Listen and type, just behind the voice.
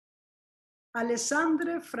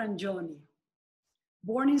Alexandre Frangioni,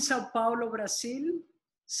 born in Sao Paulo, Brazil,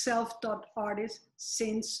 self-taught artist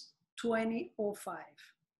since 2005.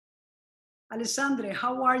 Alexandre,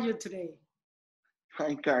 how are you today?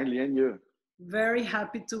 Hi, Carly, and you? Very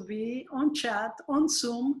happy to be on chat, on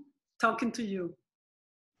Zoom, talking to you.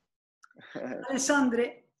 Alexandre,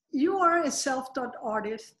 you are a self-taught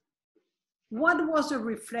artist. What was the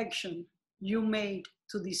reflection you made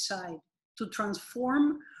to decide to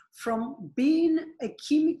transform from being a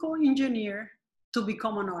chemical engineer to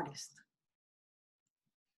become an artist?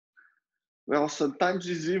 Well, sometimes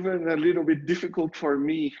it's even a little bit difficult for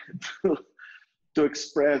me to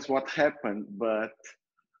express what happened, but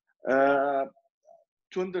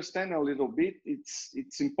to understand a little bit,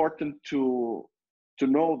 it's important to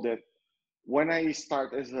know that when I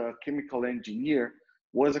started as a chemical engineer,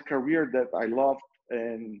 was a career that I loved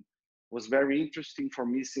and was very interesting for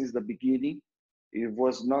me since the beginning. It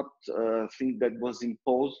was not a thing that was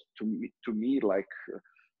imposed to me like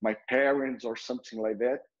my parents or something like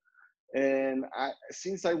that. And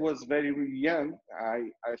since I was very young,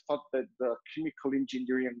 I thought that the chemical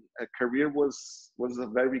engineering career was a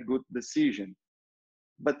very good decision.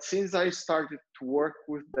 But since I started to work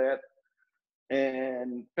with that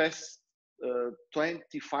and past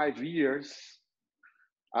 25 years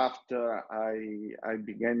after I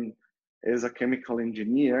began as a chemical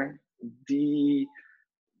engineer, the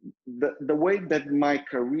way that my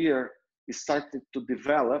career started to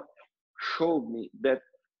develop showed me that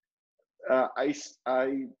I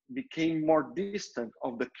became more distant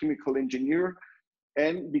of the chemical engineer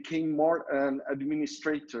and became more an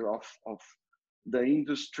administrator of the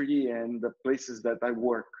industry and the places that I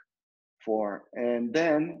work for. And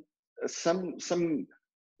then some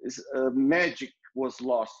magic was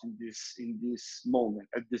lost in this moment,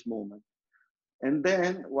 at this moment. And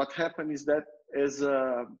then what happened is that as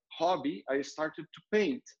a hobby, I started to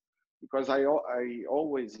paint because I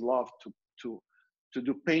always loved to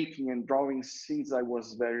do painting and drawing since I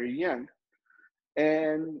was very young.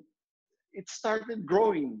 And it started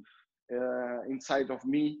growing inside of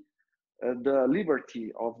me, the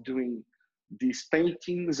liberty of doing these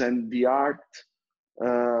paintings and the art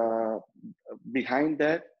behind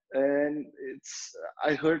that. And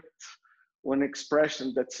I heard one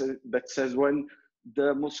expression that says when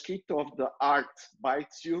the mosquito of the art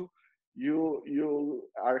bites you, you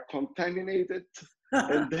are contaminated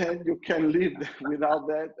and then you can live without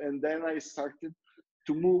that. And then I started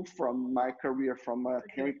to move from my career from a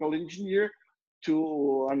chemical engineer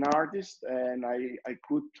to an artist, and I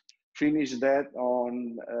could finish that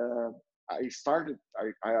on I started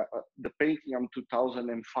the painting in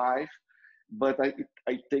 2005, but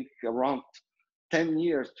I take around 10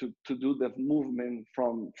 years to do the movement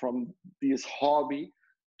from this hobby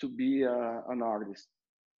to be an artist.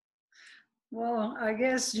 Well, I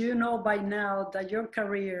guess you know by now that your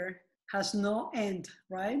career has no end,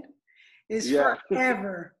 right? It's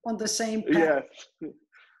forever on the same path. Yes.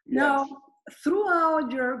 Now,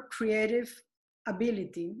 throughout your creative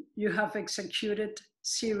ability, you have executed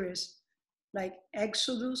series like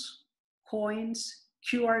Exodus, Coins,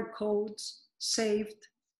 QR codes, Saved,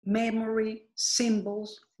 Memory,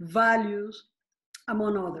 Symbols, Values,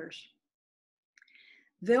 among others.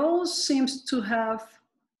 They all seems to have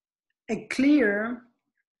a clear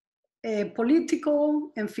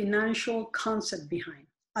political and financial concept behind.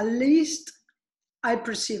 At least I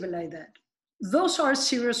perceive it like that. Those are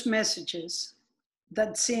serious messages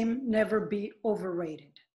that seem never be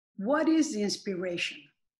overrated. What is the inspiration?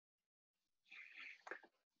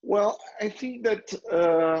 Well, I think that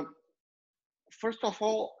first of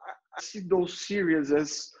all, I see those series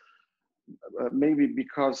as maybe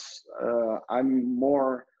because I'm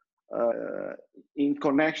more in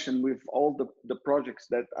connection with all the projects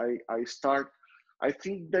that I start. I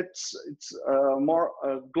think that's it's more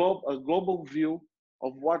a global view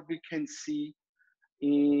of what we can see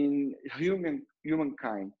in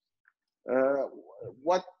humankind.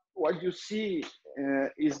 What you see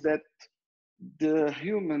is that the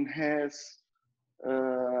human has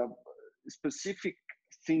specific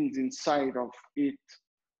things inside of it,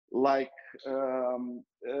 like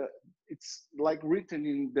it's like written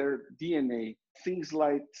in their DNA. Things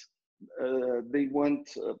like they want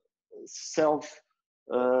self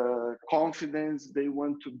confidence. They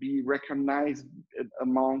want to be recognized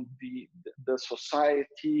among the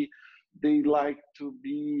society. They like to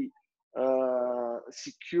be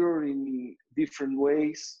secure in different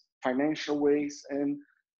ways, financial ways, and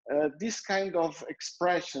this kind of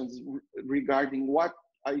expressions regarding what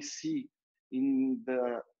I see in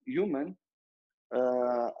the human,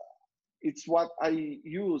 it's what I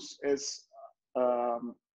use as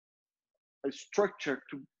a structure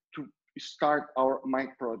to start my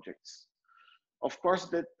projects. Of course,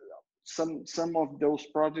 that some of those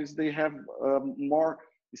projects, they have more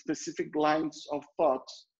specific lines of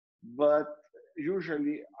thoughts, but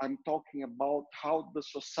usually I'm talking about how the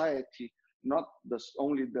society, not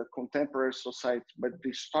only the contemporary society, but the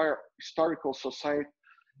historical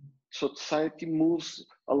society moves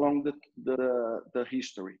along the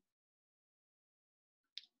history.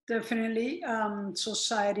 Definitely,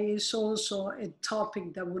 society is also a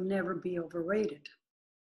topic that will never be overrated.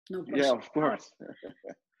 No question. Yeah, of course.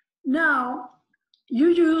 Now, you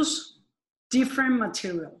use different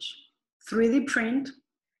materials. 3D print,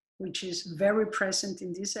 which is very present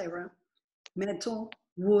in this era, metal,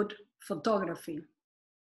 wood, photography.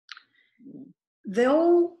 They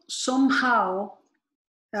all somehow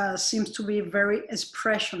seems to be very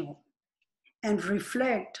expressional and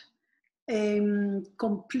reflect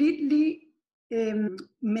completely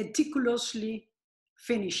meticulously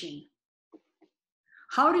finishing.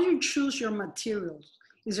 How do you choose your materials?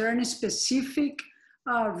 Is there any specific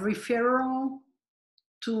referral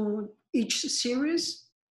to each series?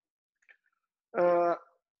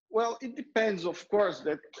 Well, it depends, of course,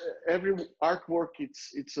 that every artwork,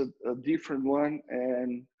 it's a different one.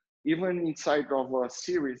 And even inside of a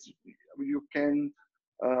series, you can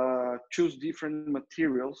choose different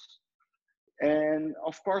materials. And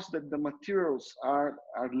of course, that the materials are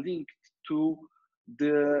linked to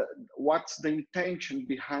what's the intention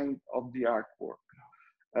behind of the artwork.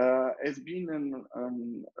 As being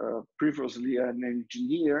previously an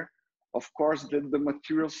engineer, of course, the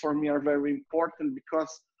materials for me are very important,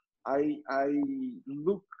 because I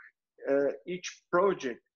look each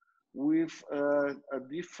project with a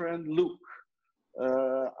different look.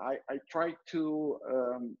 I try to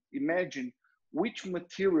imagine which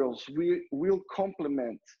materials will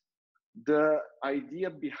complement the idea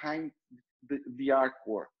behind the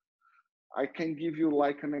artwork. I can give you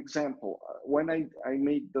like an example. When I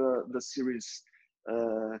made the series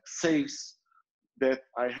safes, that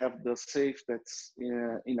I have the safe that's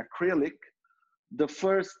in acrylic, the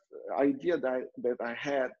first idea that I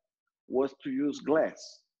had was to use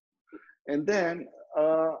glass. And then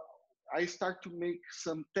I start to make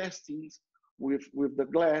some testings with the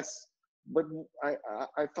glass, but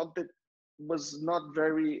I thought that was not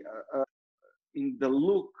very in the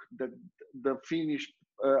look that the finished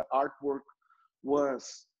artwork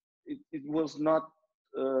was. It was not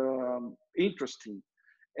interesting,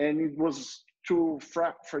 and it was too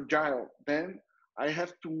fragile. Then I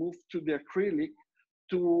have to move to the acrylic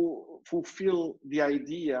to fulfill the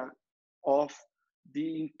idea of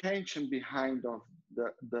the intention behind of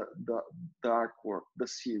the artwork, the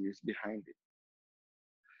series behind it.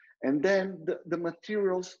 And then the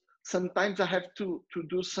materials, sometimes I have to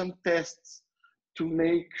do some tests to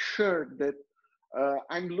make sure that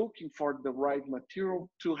I'm looking for the right material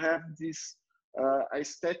to have this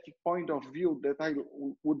aesthetic point of view that I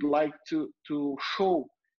would like to show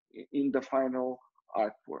in the final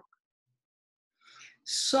artwork.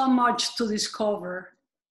 So much to discover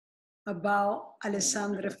about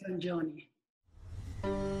Alexandre Frangioni.